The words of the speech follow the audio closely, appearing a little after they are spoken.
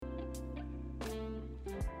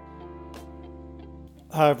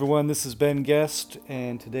Hi, everyone. This is Ben Guest,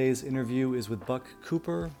 and today's interview is with Buck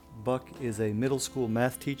Cooper. Buck is a middle school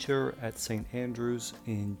math teacher at St. Andrews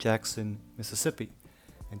in Jackson, Mississippi.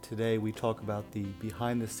 And today we talk about the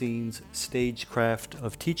behind the scenes stagecraft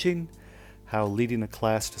of teaching, how leading a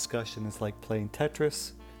class discussion is like playing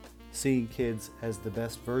Tetris, seeing kids as the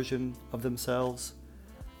best version of themselves,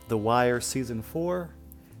 The Wire Season 4,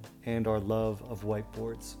 and our love of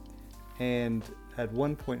whiteboards. And at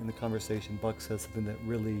one point in the conversation, Buck said something that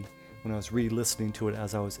really, when I was re-listening to it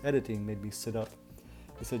as I was editing, made me sit up.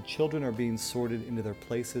 He said, children are being sorted into their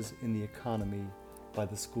places in the economy by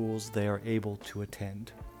the schools they are able to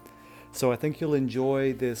attend. So I think you'll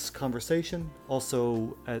enjoy this conversation.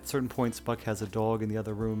 Also, at certain points, Buck has a dog in the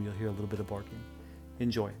other room. You'll hear a little bit of barking.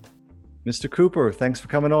 Enjoy. Mr. Cooper, thanks for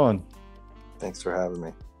coming on. Thanks for having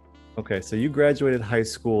me. Okay, so you graduated high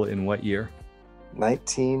school in what year?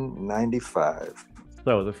 1995.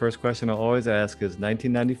 So the first question I always ask is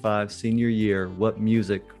 1995, senior year, what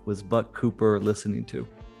music was Buck Cooper listening to?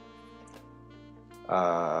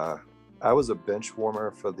 I was a bench warmer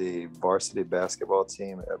for the varsity basketball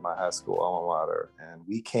team at my high school alma mater, and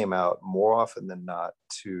we came out more often than not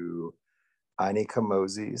to Iny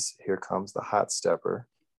Kamoze's Here Comes the Hot Stepper.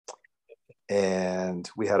 And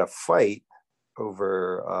we had a fight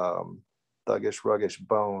over Thuggish Ruggish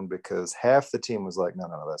Bone because half the team was like, no,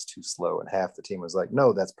 that's too slow. And half the team was like,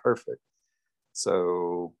 no, that's perfect.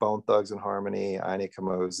 So Bone Thugs and Harmony, Iny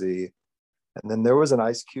Kamoze. And then there was an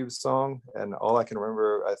Ice Cube song. And all I can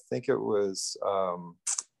remember, I think it was, all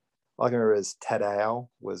I can remember is Tadao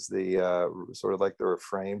was the sort of like the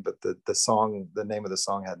refrain, but the song, the name of the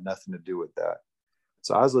song had nothing to do with that.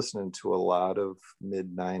 So I was listening to a lot of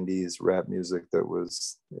mid 90s rap music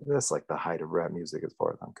that's like the height of rap music as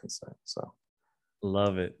far as I'm concerned. So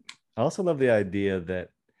Love it. I also love the idea that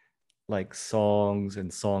like songs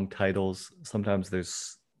and song titles, sometimes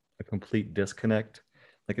there's a complete disconnect.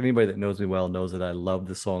 Like anybody that knows me well knows that I love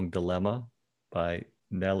the song Dilemma by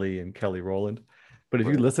Nelly and Kelly Rowland. But if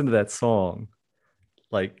you right. listen to that song,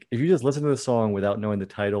 like if you just listen to the song without knowing the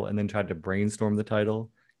title and then tried to brainstorm the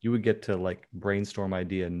title, you would get to like brainstorm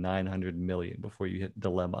idea 900 million before you hit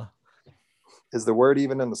Dilemma. Is the word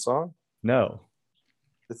even in the song? No.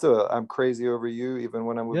 It's a I'm crazy over you, even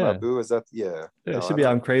when I'm with my Yeah. boo. Is that yeah? Yeah, it No, should I be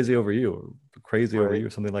don't. I'm crazy over you or crazy over Right. you,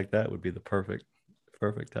 something like that would be the perfect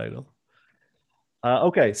title.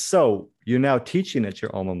 Okay, so you're now teaching at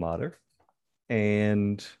your alma mater,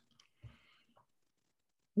 and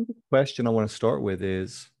the question I want to start with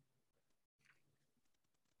is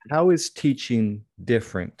how is teaching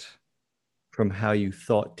different from how you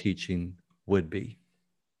thought teaching would be?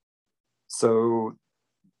 So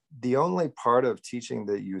the only part of teaching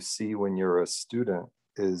that you see when you're a student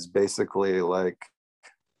is basically like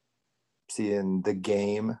seeing the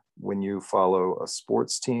game when you follow a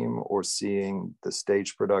sports team or seeing the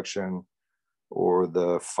stage production or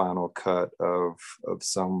the final cut of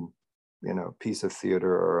some piece of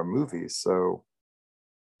theater or a movie. So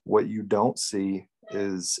what you don't see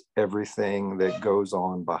is everything that goes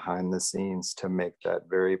on behind the scenes to make that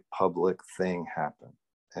very public thing happen.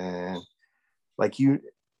 And like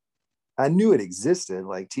I knew it existed.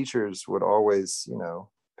 Like teachers would always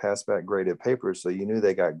pass back graded papers, so you knew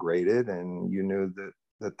they got graded and you knew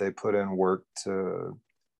that they put in work to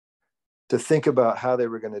think about how they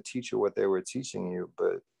were going to teach you what they were teaching you.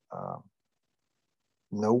 But um,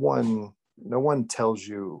 no one tells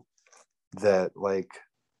you that, like,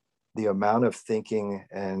 the amount of thinking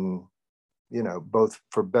and both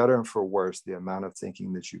for better and for worse, the amount of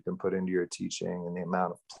thinking that you can put into your teaching and the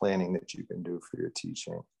amount of planning that you can do for your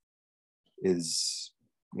teaching is,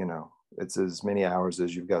 it's as many hours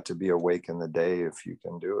as you've got to be awake in the day if you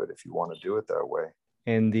can do it, if you want to do it that way.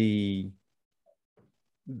 And the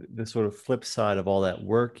sort of flip side of all that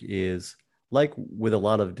work is like with a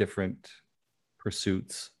lot of different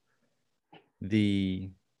pursuits, the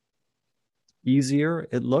easier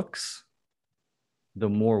it looks, the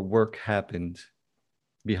more work happened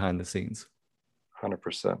behind the scenes.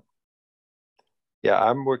 100%. Yeah,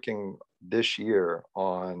 I'm working this year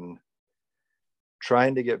on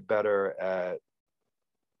trying to get better at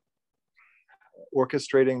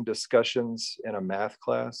orchestrating discussions in a math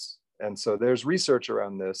class. And so there's research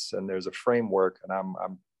around this and there's a framework, and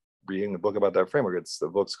I'm reading the book about that framework. The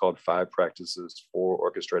book's called Five Practices for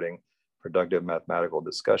Orchestrating Productive Mathematical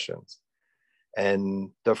Discussions.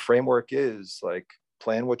 And the framework is like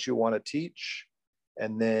plan what you want to teach,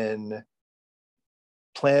 and then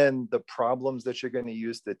plan the problems that you're going to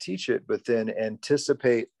use to teach it, but then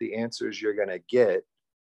anticipate the answers you're going to get,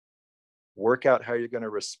 work out how you're going to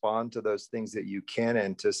respond to those things that you can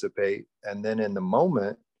anticipate, and then in the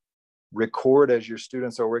moment record as your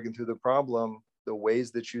students are working through the problem the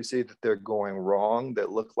ways that you see that they're going wrong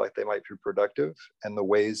that look like they might be productive, and the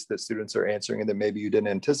ways that students are answering and that maybe you didn't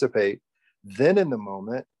anticipate. Then in the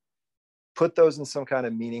moment, put those in some kind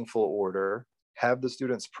of meaningful order, have the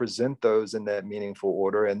students present those in that meaningful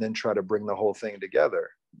order, and then try to bring the whole thing together.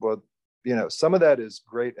 Well, some of that is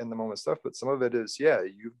great in the moment stuff, but some of it is,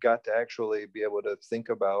 you've got to actually be able to think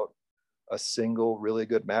about a single really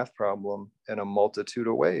good math problem in a multitude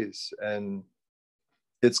of ways. And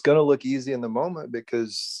it's going to look easy in the moment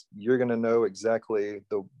because you're going to know exactly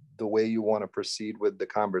the way you want to proceed with the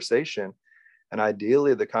conversation. And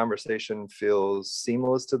ideally, the conversation feels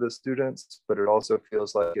seamless to the students, but it also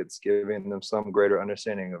feels like it's giving them some greater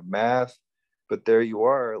understanding of math. But there you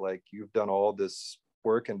are, like you've done all this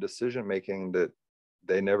work and decision making that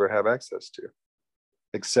they never have access to,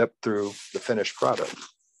 except through the finished product.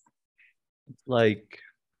 It's like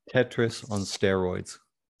Tetris on steroids.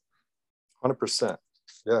 100%.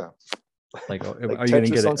 Yeah. Like, are you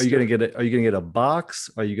gonna get a box?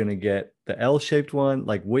 Are you gonna get the L-shaped one?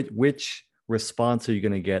 Like, which response are you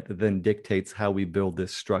gonna get that then dictates how we build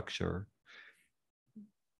this structure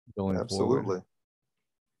going Absolutely. forward?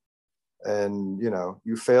 And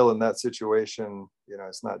you fail in that situation,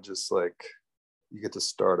 it's not just like you get to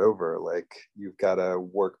start over. Like, you've got to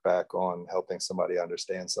work back on helping somebody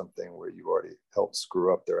understand something where you already helped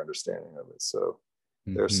screw up their understanding of it. So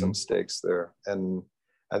there's some stakes there. And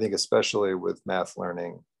I think especially with math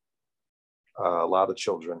learning, a lot of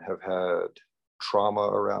children have had trauma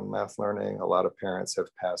around math learning. A lot of parents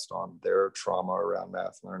have passed on their trauma around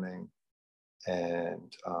math learning.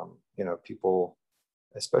 And, people,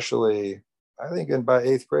 especially, I think by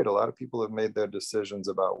 8th grade, a lot of people have made their decisions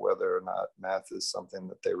about whether or not math is something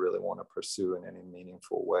that they really want to pursue in any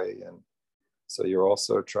meaningful way. And so you're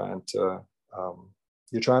also trying to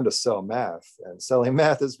sell math, and selling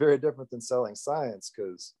math is very different than selling science,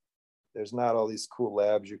 because there's not all these cool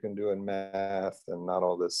labs you can do in math and not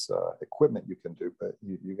all this equipment you can do, but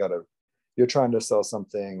you're trying to sell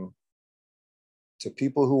something to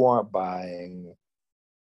people who aren't buying,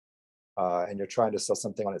 and you're trying to sell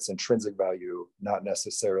something on its intrinsic value, not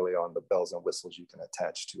necessarily on the bells and whistles you can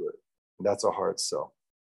attach to it. And that's a hard sell.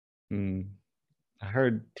 I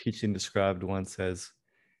heard teaching described once as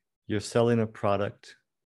you're selling a product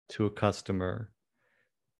to a customer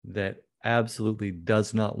that absolutely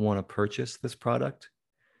does not want to purchase this product,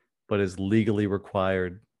 but is legally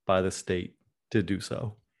required by the state to do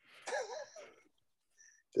so.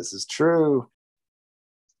 This is true.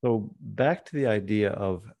 So back to the idea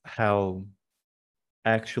of how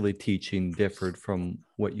actually teaching differed from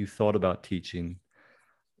what you thought about teaching.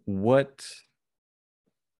 What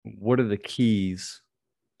are the keys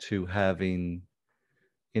to having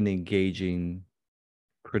an engaging,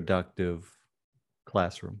 productive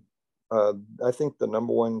classroom? I think the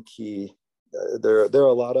number one key, there are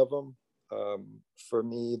a lot of them. For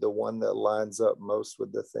me, the one that lines up most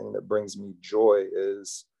with the thing that brings me joy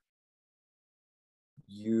is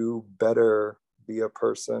you better be a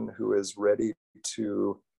person who is ready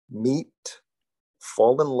to meet,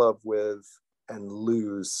 fall in love with, and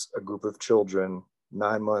lose a group of children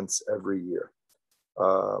 9 months every year.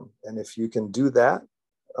 And if you can do that,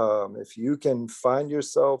 if you can find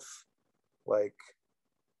yourself,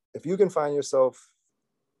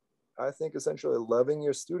 I think, essentially loving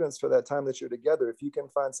your students for that time that you're together, if you can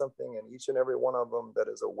find something in each and every one of them that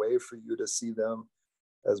is a way for you to see them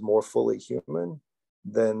as more fully human,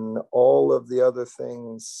 then all of the other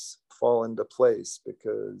things fall into place,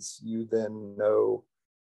 because you then know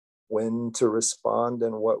when to respond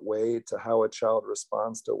in what way to how a child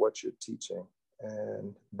responds to what you're teaching.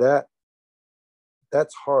 And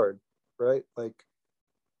that's hard, right? Like,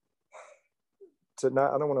 I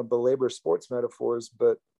don't want to belabor sports metaphors,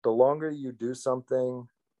 but the longer you do something,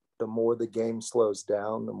 the more the game slows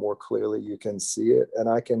down, the more clearly you can see it. And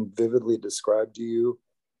I can vividly describe to you,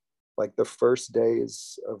 like, the first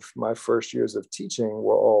days of my first years of teaching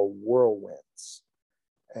were all whirlwinds.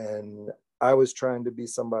 And I was trying to be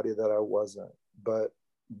somebody that I wasn't. But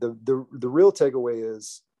the real takeaway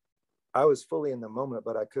is I was fully in the moment,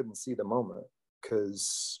 but I couldn't see the moment,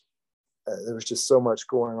 because there was just so much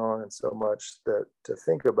going on and so much that to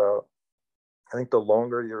think about. I think the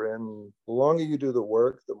longer you do the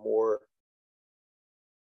work, the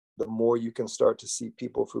more you can start to see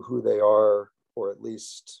people for who they are, or at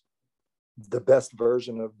least the best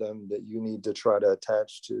version of them that you need to try to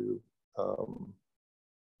attach to.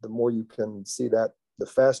 The more you can see that, the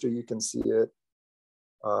faster you can see it,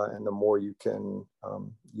 and the more you can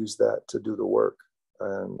use that to do the work.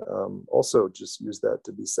 And also just use that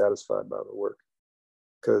to be satisfied by the work.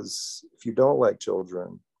 Because if you don't like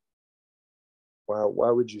children,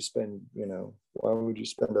 why would you spend, why would you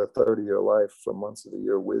spend a third of your life for months of the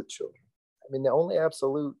year with children? I mean, the only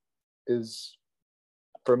absolute is,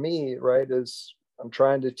 for me, right, is I'm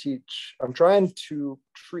trying to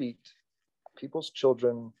treat people's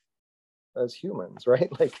children as humans, right?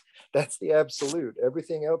 Like, that's the absolute.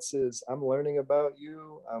 Everything else is, I'm learning about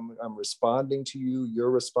you, I'm responding to you,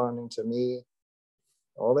 you're responding to me.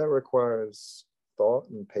 All that requires thought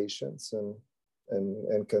and patience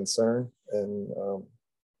and concern and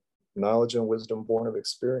knowledge and wisdom born of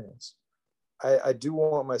experience. I do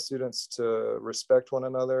want my students to respect one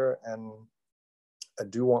another, and I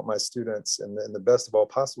do want my students, in the best of all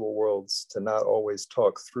possible worlds, to not always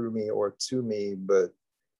talk through me or to me, but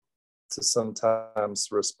to sometimes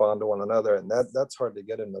respond to one another. And that's hard to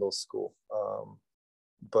get in middle school.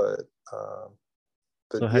 But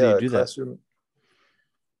So how do you yeah, do that? classroom,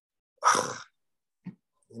 I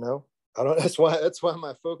don't. That's why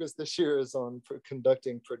my focus this year is on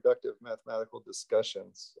conducting productive mathematical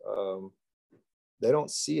discussions. They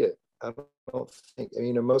don't see it. I don't think.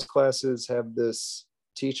 Most classes have this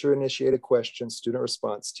teacher-initiated question, student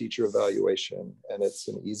response, teacher evaluation, and it's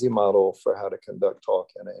an easy model for how to conduct talk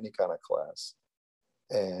in any kind of class.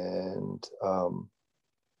 And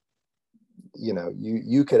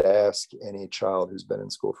you could ask any child who's been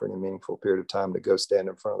in school for any meaningful period of time to go stand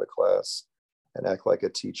in front of the class and act like a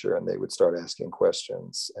teacher, and they would start asking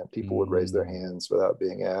questions, and people would raise their hands without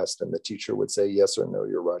being asked, and the teacher would say yes or no,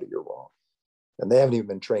 you're right or you're wrong. And they haven't even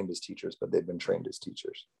been trained as teachers, but they've been trained as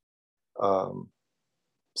teachers.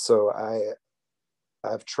 So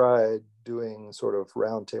I've tried doing sort of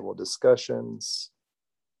roundtable discussions.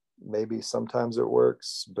 Maybe sometimes it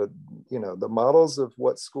works, but the models of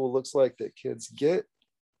what school looks like that kids get,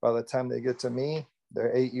 by the time they get to me,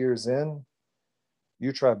 they're 8 years in.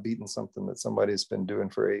 You try beating something that somebody's been doing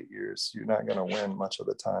for 8 years, you're not going to win much of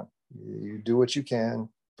the time. You do what you can,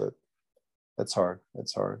 but that's hard.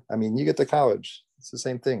 It's hard. You get to college, it's the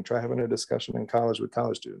same thing. Try having a discussion in college with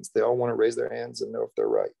college students. They all want to raise their hands and know if they're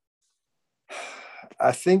right.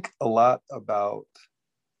 I think a lot about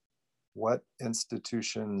what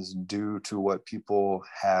institutions do to what people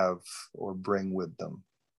have or bring with them.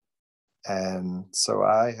 And so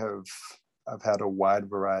I've had a wide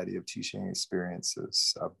variety of teaching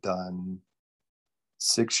experiences. I've done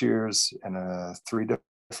 6 years in 3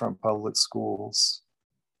 different public schools.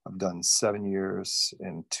 I've done 7 years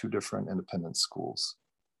in 2 different independent schools.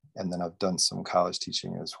 And then I've done some college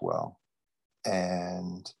teaching as well.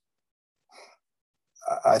 And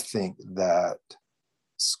I think that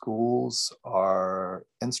schools are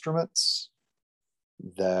instruments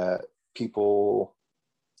that people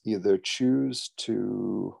either choose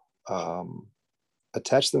to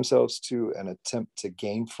attach themselves to and attempt to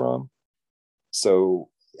gain from. So,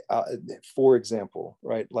 for example,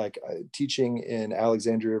 right, like teaching in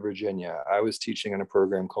Alexandria, Virginia, I was teaching in a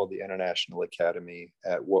program called the International Academy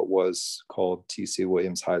at what was called T.C.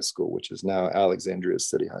 Williams High School, which is now Alexandria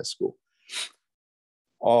City High School.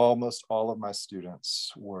 Almost all of my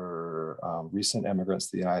students were recent immigrants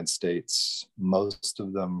to the United States, most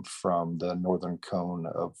of them from the northern cone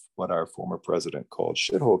of what our former president called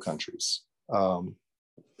shithole countries.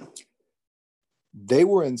 They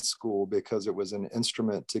were in school because it was an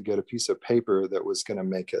instrument to get a piece of paper that was going to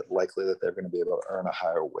make it likely that they're going to be able to earn a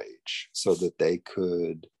higher wage so that they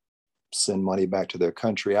could send money back to their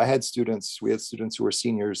country. We had students who were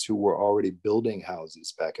seniors who were already building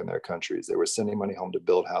houses back in their countries. They were sending money home to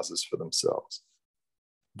build houses for themselves.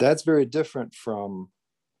 That's very different from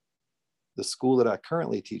the school that I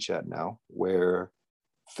currently teach at now, where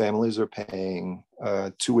families are paying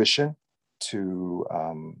tuition to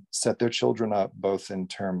set their children up, both in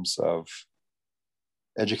terms of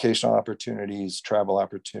educational opportunities, travel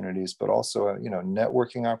opportunities, but also,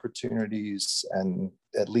 networking opportunities, and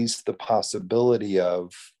at least the possibility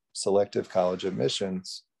of selective college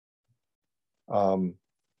admissions. And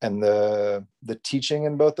the teaching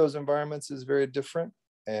in both those environments is very different,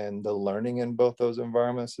 and the learning in both those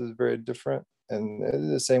environments is very different.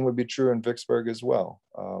 And the same would be true in Vicksburg as well.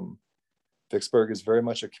 Vicksburg is very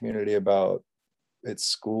much a community about its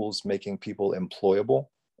schools making people employable.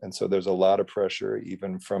 And so there's a lot of pressure,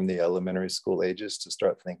 even from the elementary school ages, to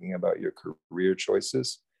start thinking about your career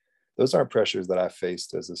choices. Those aren't pressures that I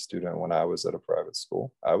faced as a student when I was at a private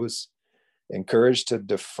school. I was encouraged to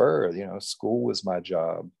defer. School was my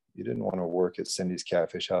job. You didn't want to work at Cindy's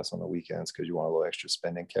Catfish House on the weekends because you want a little extra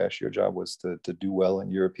spending cash. Your job was to do well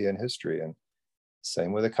in European history. And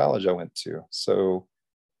same with the college I went to. So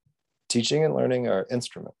teaching and learning are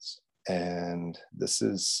instruments. And this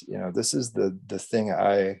is the thing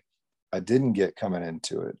I didn't get coming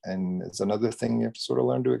into it. And it's another thing you have to sort of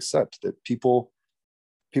learn to accept, that people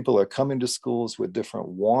people are coming to schools with different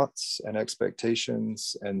wants and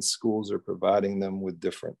expectations, and schools are providing them with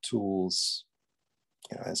different tools.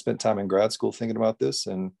 I spent time in grad school thinking about this,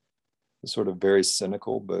 and the sort of very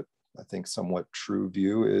cynical, but I think somewhat true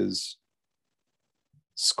view is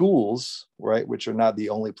schools, right, which are not the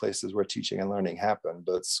only places where teaching and learning happen,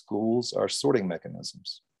 but schools are sorting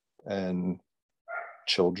mechanisms. And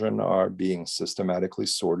children are being systematically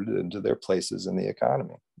sorted into their places in the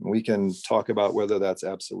economy. We can talk about whether that's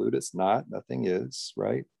absolute. It's not. Nothing is,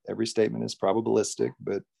 right? Every statement is probabilistic,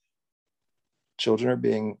 but children are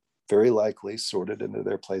being very likely sorted into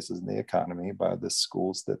their places in the economy by the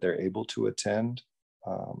schools that they're able to attend,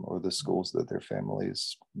 or the schools that their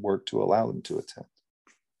families work to allow them to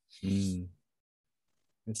attend.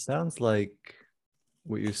 It sounds like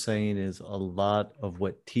what you're saying is a lot of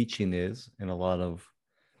what teaching is, and a lot of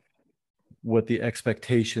what the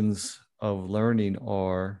expectations of learning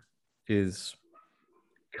are, is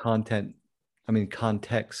context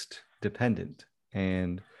dependent.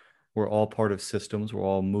 And we're all part of systems. We're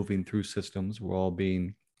all moving through systems. We're all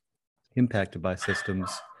being impacted by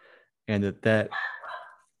systems. And that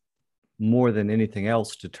more than anything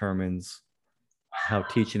else determines how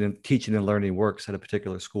teaching and learning works at a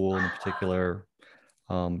particular school in a particular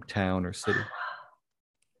town or city.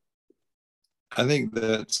 I think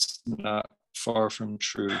that's not far from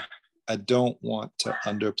true. I don't want to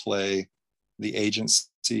underplay the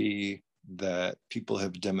agency that people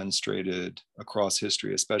have demonstrated across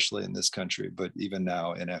history, especially in this country, but even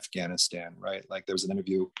now in Afghanistan, right? Like there was an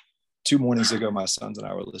interview 2 mornings ago, my sons and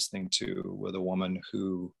I were listening to, with a woman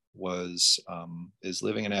who is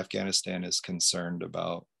living in Afghanistan, is concerned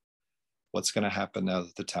about what's going to happen now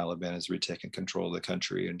that the Taliban has retaken control of the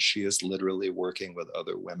country. And she is literally working with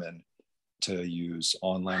other women to use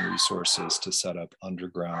online resources to set up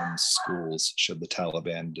underground schools should the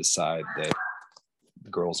Taliban decide that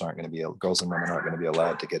girls and women aren't going to be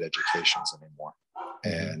allowed to get educations anymore.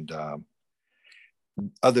 And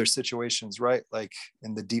other situations, right? Like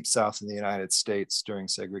in the Deep South in the United States during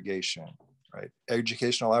segregation, right?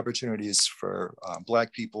 Educational opportunities for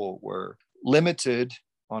Black people were limited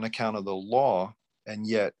on account of the law. And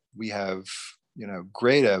yet we have,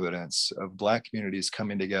 great evidence of Black communities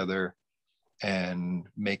coming together and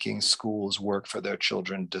making schools work for their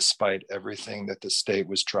children, despite everything that the state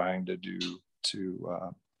was trying to do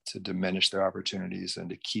to diminish their opportunities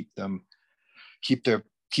and to keep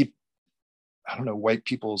white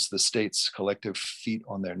people's, the state's collective feet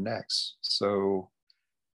on their necks. So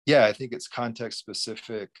yeah, I think it's context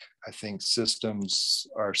specific. I think systems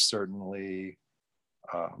are certainly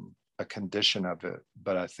a condition of it,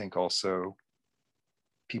 but I think also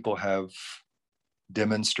people have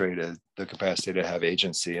demonstrated the capacity to have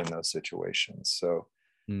agency in those situations. So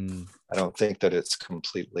I don't think that it's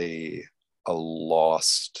completely a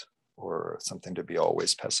lost or something to be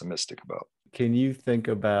always pessimistic about. Can you think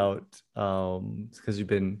about, because you've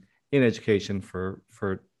been in education for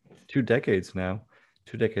 2 decades now,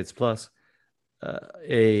 2 decades plus,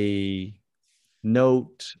 a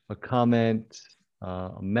note, a comment,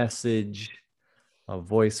 a message, a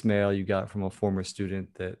voicemail you got from a former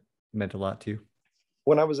student that meant a lot to you?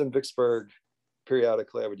 When I was in Vicksburg,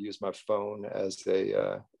 periodically I would use my phone as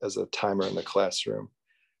a timer in the classroom.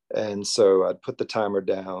 And so I'd put the timer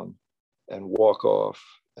down and walk off.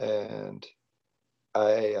 And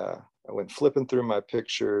I went flipping through my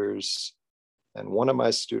pictures, and one of my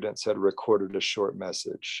students had recorded a short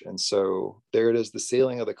message. And so there it is, the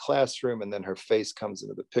ceiling of the classroom, and then her face comes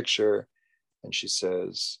into the picture, and she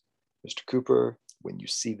says, "Mr. Cooper, when you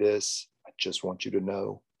see this, I just want you to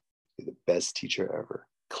know you're the best teacher ever."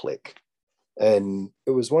 Click. And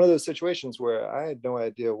it was one of those situations where I had no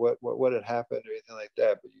idea what had happened or anything like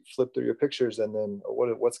that. But you flip through your pictures, and then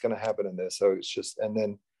what's going to happen in this? So it's just, and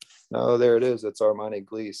then no, there it is. It's Armani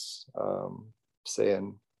Glees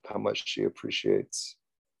saying how much she appreciates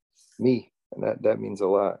me, and that means a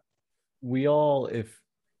lot. We all,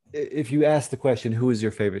 if you ask the question, who is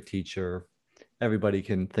your favorite teacher, everybody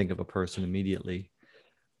can think of a person immediately.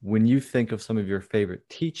 When you think of some of your favorite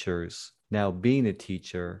teachers, now being a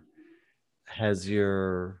teacher, has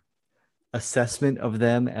your assessment of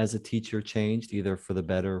them as a teacher changed, either for the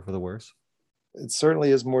better or for the worse? It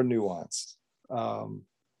certainly is more nuanced.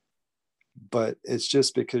 But it's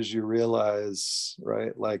just because you realize,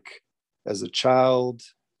 right, like as a child,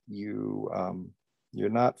 you're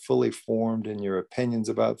not fully formed in your opinions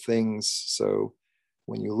about things. So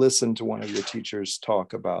when you listen to one of your teachers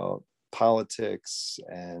talk about politics,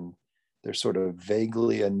 and they're sort of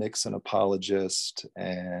vaguely a Nixon apologist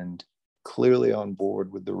and clearly on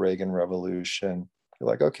board with the Reagan Revolution, you're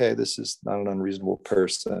like, okay, this is not an unreasonable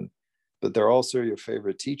person. but they're also your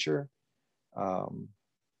favorite teacher.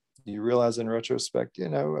 You realize in retrospect,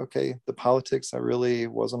 okay, the politics I really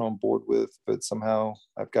wasn't on board with, but somehow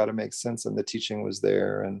I've got to make sense. And the teaching was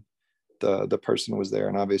there, and the person was there,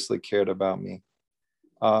 and obviously cared about me.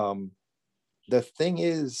 The thing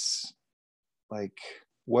is, like,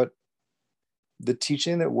 what the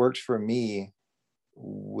teaching that worked for me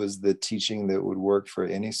was the teaching that would work for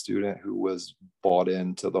any student who was bought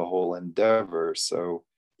into the whole endeavor. So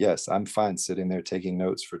yes, I'm fine sitting there taking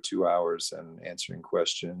notes for 2 hours and answering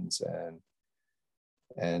questions,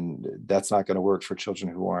 and that's not going to work for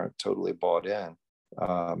children who aren't totally bought in.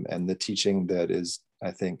 And the teaching that is,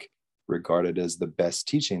 I think, regarded as the best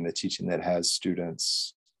teaching, the teaching that has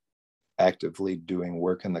students actively doing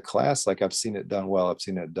work in the class. Like, I've seen it done well, I've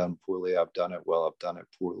seen it done poorly, I've done it well, I've done it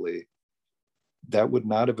poorly. That would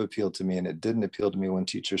not have appealed to me, and it didn't appeal to me when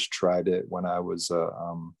teachers tried it when I was a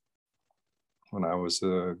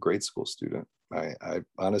grade school student. I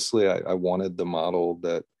honestly, I wanted the model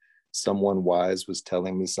that someone wise was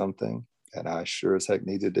telling me something, and I sure as heck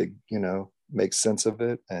needed to, make sense of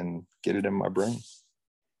it and get it in my brain.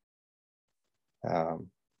 I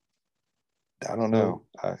don't know.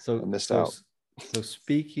 I missed out. So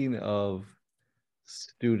speaking of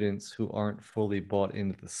students who aren't fully bought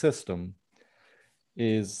into the system,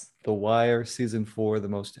 is The Wire season 4 the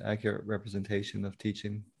most accurate representation of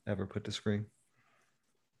teaching ever put to screen?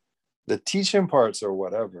 The teaching parts are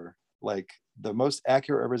whatever. Like, the most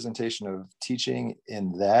accurate representation of teaching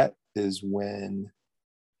in that is when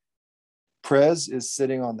Prez is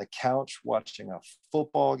sitting on the couch watching a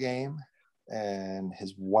football game, and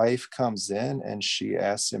his wife comes in and she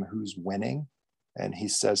asks him who's winning. And he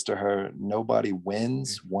says to her, nobody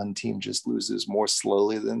wins. One team just loses more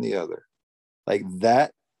slowly than the other. Like,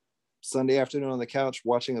 that Sunday afternoon on the couch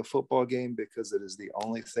watching a football game, because it is the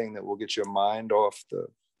only thing that will get your mind off the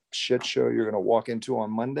shit show you're going to walk into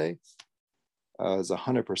on Monday, is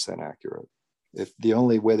 100% accurate. If the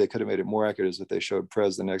only way they could have made it more accurate is if they showed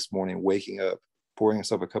Prez the next morning waking up, pouring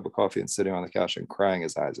himself a cup of coffee and sitting on the couch and crying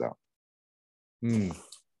his eyes out.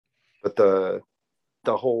 But the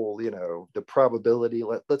whole, the probability,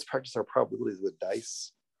 let's practice our probabilities with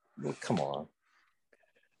dice. Well, come on.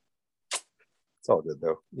 It's all good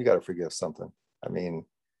though. You got to forgive something. I mean,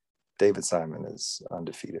 David Simon is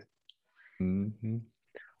undefeated. Mm-hmm.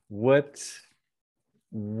 What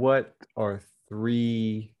are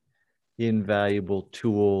 3 invaluable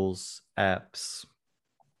tools, apps,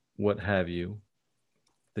 what have you,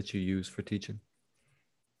 that you use for teaching?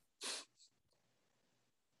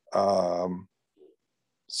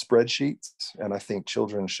 Spreadsheets, and I think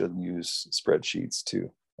children should use spreadsheets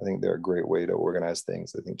too. I think they're a great way to organize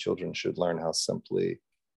things. I think children should learn how simply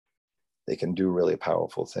they can do really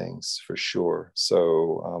powerful things, for sure.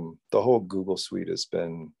 So the whole Google suite has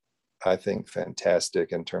been, I think,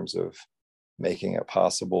 fantastic in terms of making it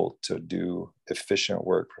possible to do efficient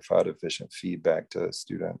work, provide efficient feedback to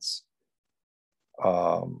students.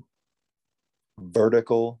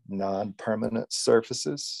 Vertical, non-permanent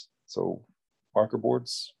surfaces, so marker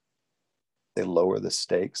boards, they lower the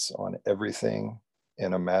stakes on everything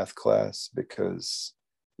in a math class, because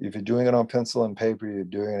if you're doing it on pencil and paper, you're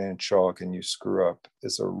doing it in chalk, and you screw up,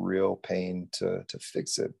 it's a real pain to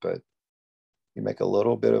fix it. But you make a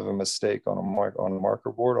little bit of a mistake on a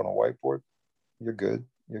marker board, on a whiteboard, you're good.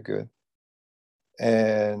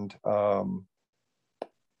 And I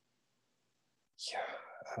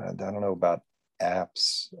don't know about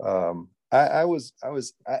apps.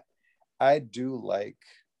 I do like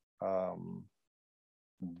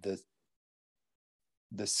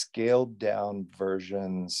the scaled down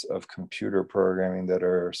versions of computer programming that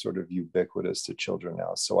are sort of ubiquitous to children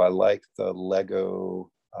now. So I like the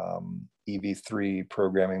Lego EV3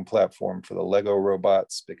 programming platform for the Lego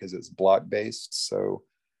robots, because it's block based. So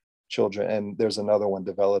children, and there's another one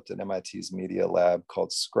developed at MIT's Media Lab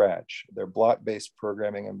called Scratch. They're block-based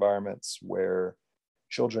programming environments where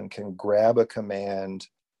children can grab a command,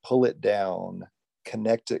 pull it down,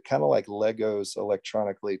 connect it kind of like Legos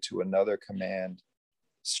electronically to another command,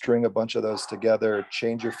 string a bunch of those together,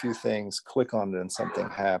 change a few things, click on it, and something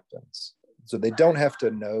happens. So they don't have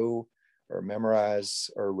to know or memorize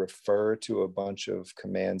or refer to a bunch of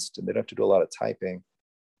commands. They don't have to do a lot of typing,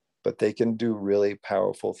 but they can do really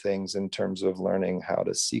powerful things in terms of learning how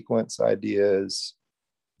to sequence ideas,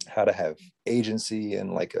 how to have agency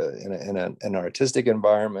in an artistic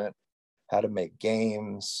environment, how to make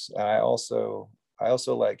games. I also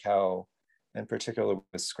like how, in particular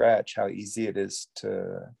with Scratch, how easy it is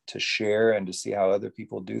to share and to see how other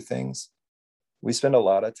people do things. We spend a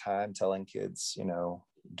lot of time telling kids,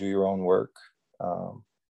 do your own work.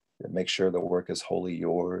 make sure the work is wholly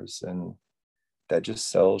yours. And that just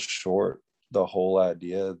sells short the whole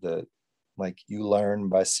idea that like you learn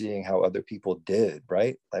by seeing how other people did,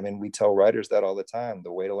 right? I mean, we tell writers that all the time.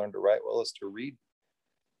 The way to learn to write well is to read.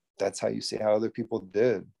 That's how you see how other people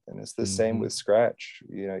did. And it's the same Mm-hmm. with Scratch.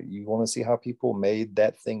 You know, you want to see how people made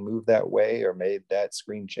that thing move that way or made that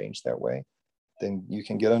screen change that way, then you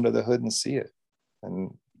can get under the hood and see it.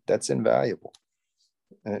 And that's invaluable.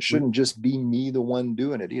 And it We, shouldn't just be me, the one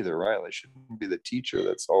doing it either, right? It shouldn't be the teacher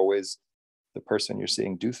that's always the person you're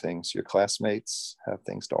seeing do things. Your classmates have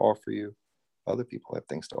things to offer you. Other people have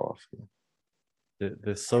things to offer you.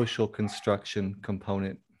 the social construction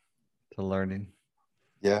component to learning.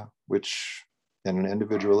 Yeah, which in an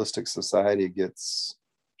individualistic society gets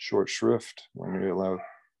short shrift when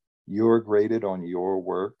you're graded on your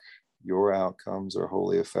work. Your outcomes are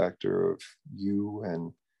wholly a factor of you,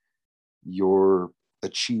 and your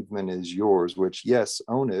achievement is yours, which, yes,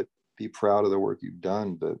 own it, be proud of the work you've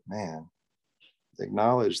done, but man,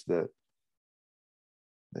 acknowledge that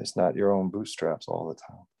it's not your own bootstraps all the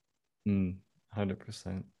time.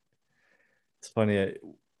 100%. It's funny.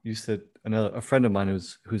 You said a friend of mine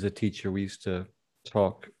who's a teacher. We used to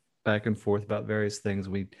talk back and forth about various things.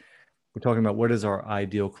 We're talking about what is our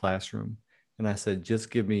ideal classroom, and I said, just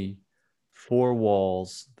give me 4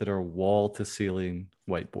 walls that are wall to ceiling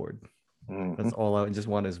whiteboard. Mm-hmm. That's all I just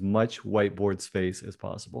want, as much whiteboard space as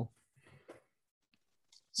possible.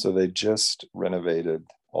 So they just renovated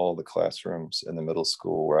all the classrooms in the middle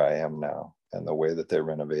school where I am now. And the way that they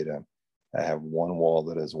renovate them, I have 1 wall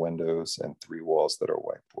that has windows and 3 walls that are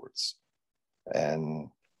whiteboards. And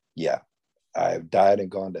yeah, I've died and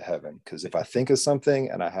gone to heaven, because if I think of something,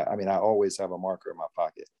 and I always have a marker in my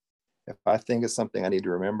pocket. If I think of something I need to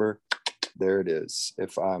remember, there it is.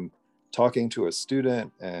 If I'm talking to a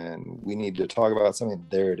student and we need to talk about something,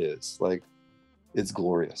 there it is. Like, it's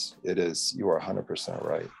glorious. It is. You are 100%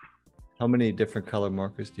 right. How many different color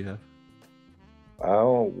markers do you have? I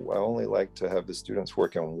only like to have the students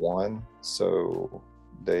work in one, so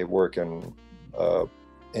they work in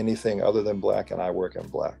anything other than black, and I work in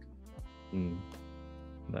black.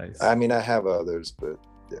 Nice. I mean, I have others, but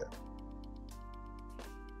yeah.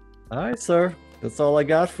 All right, sir. That's all I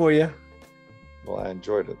got for you. Well, I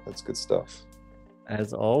enjoyed it. That's good stuff.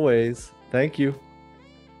 As always, thank you.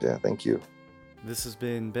 Yeah, thank you. This has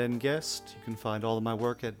been Ben Guest. You can find all of my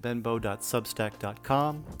work at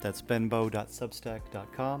benbow.substack.com. That's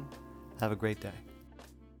benbow.substack.com. Have a great day.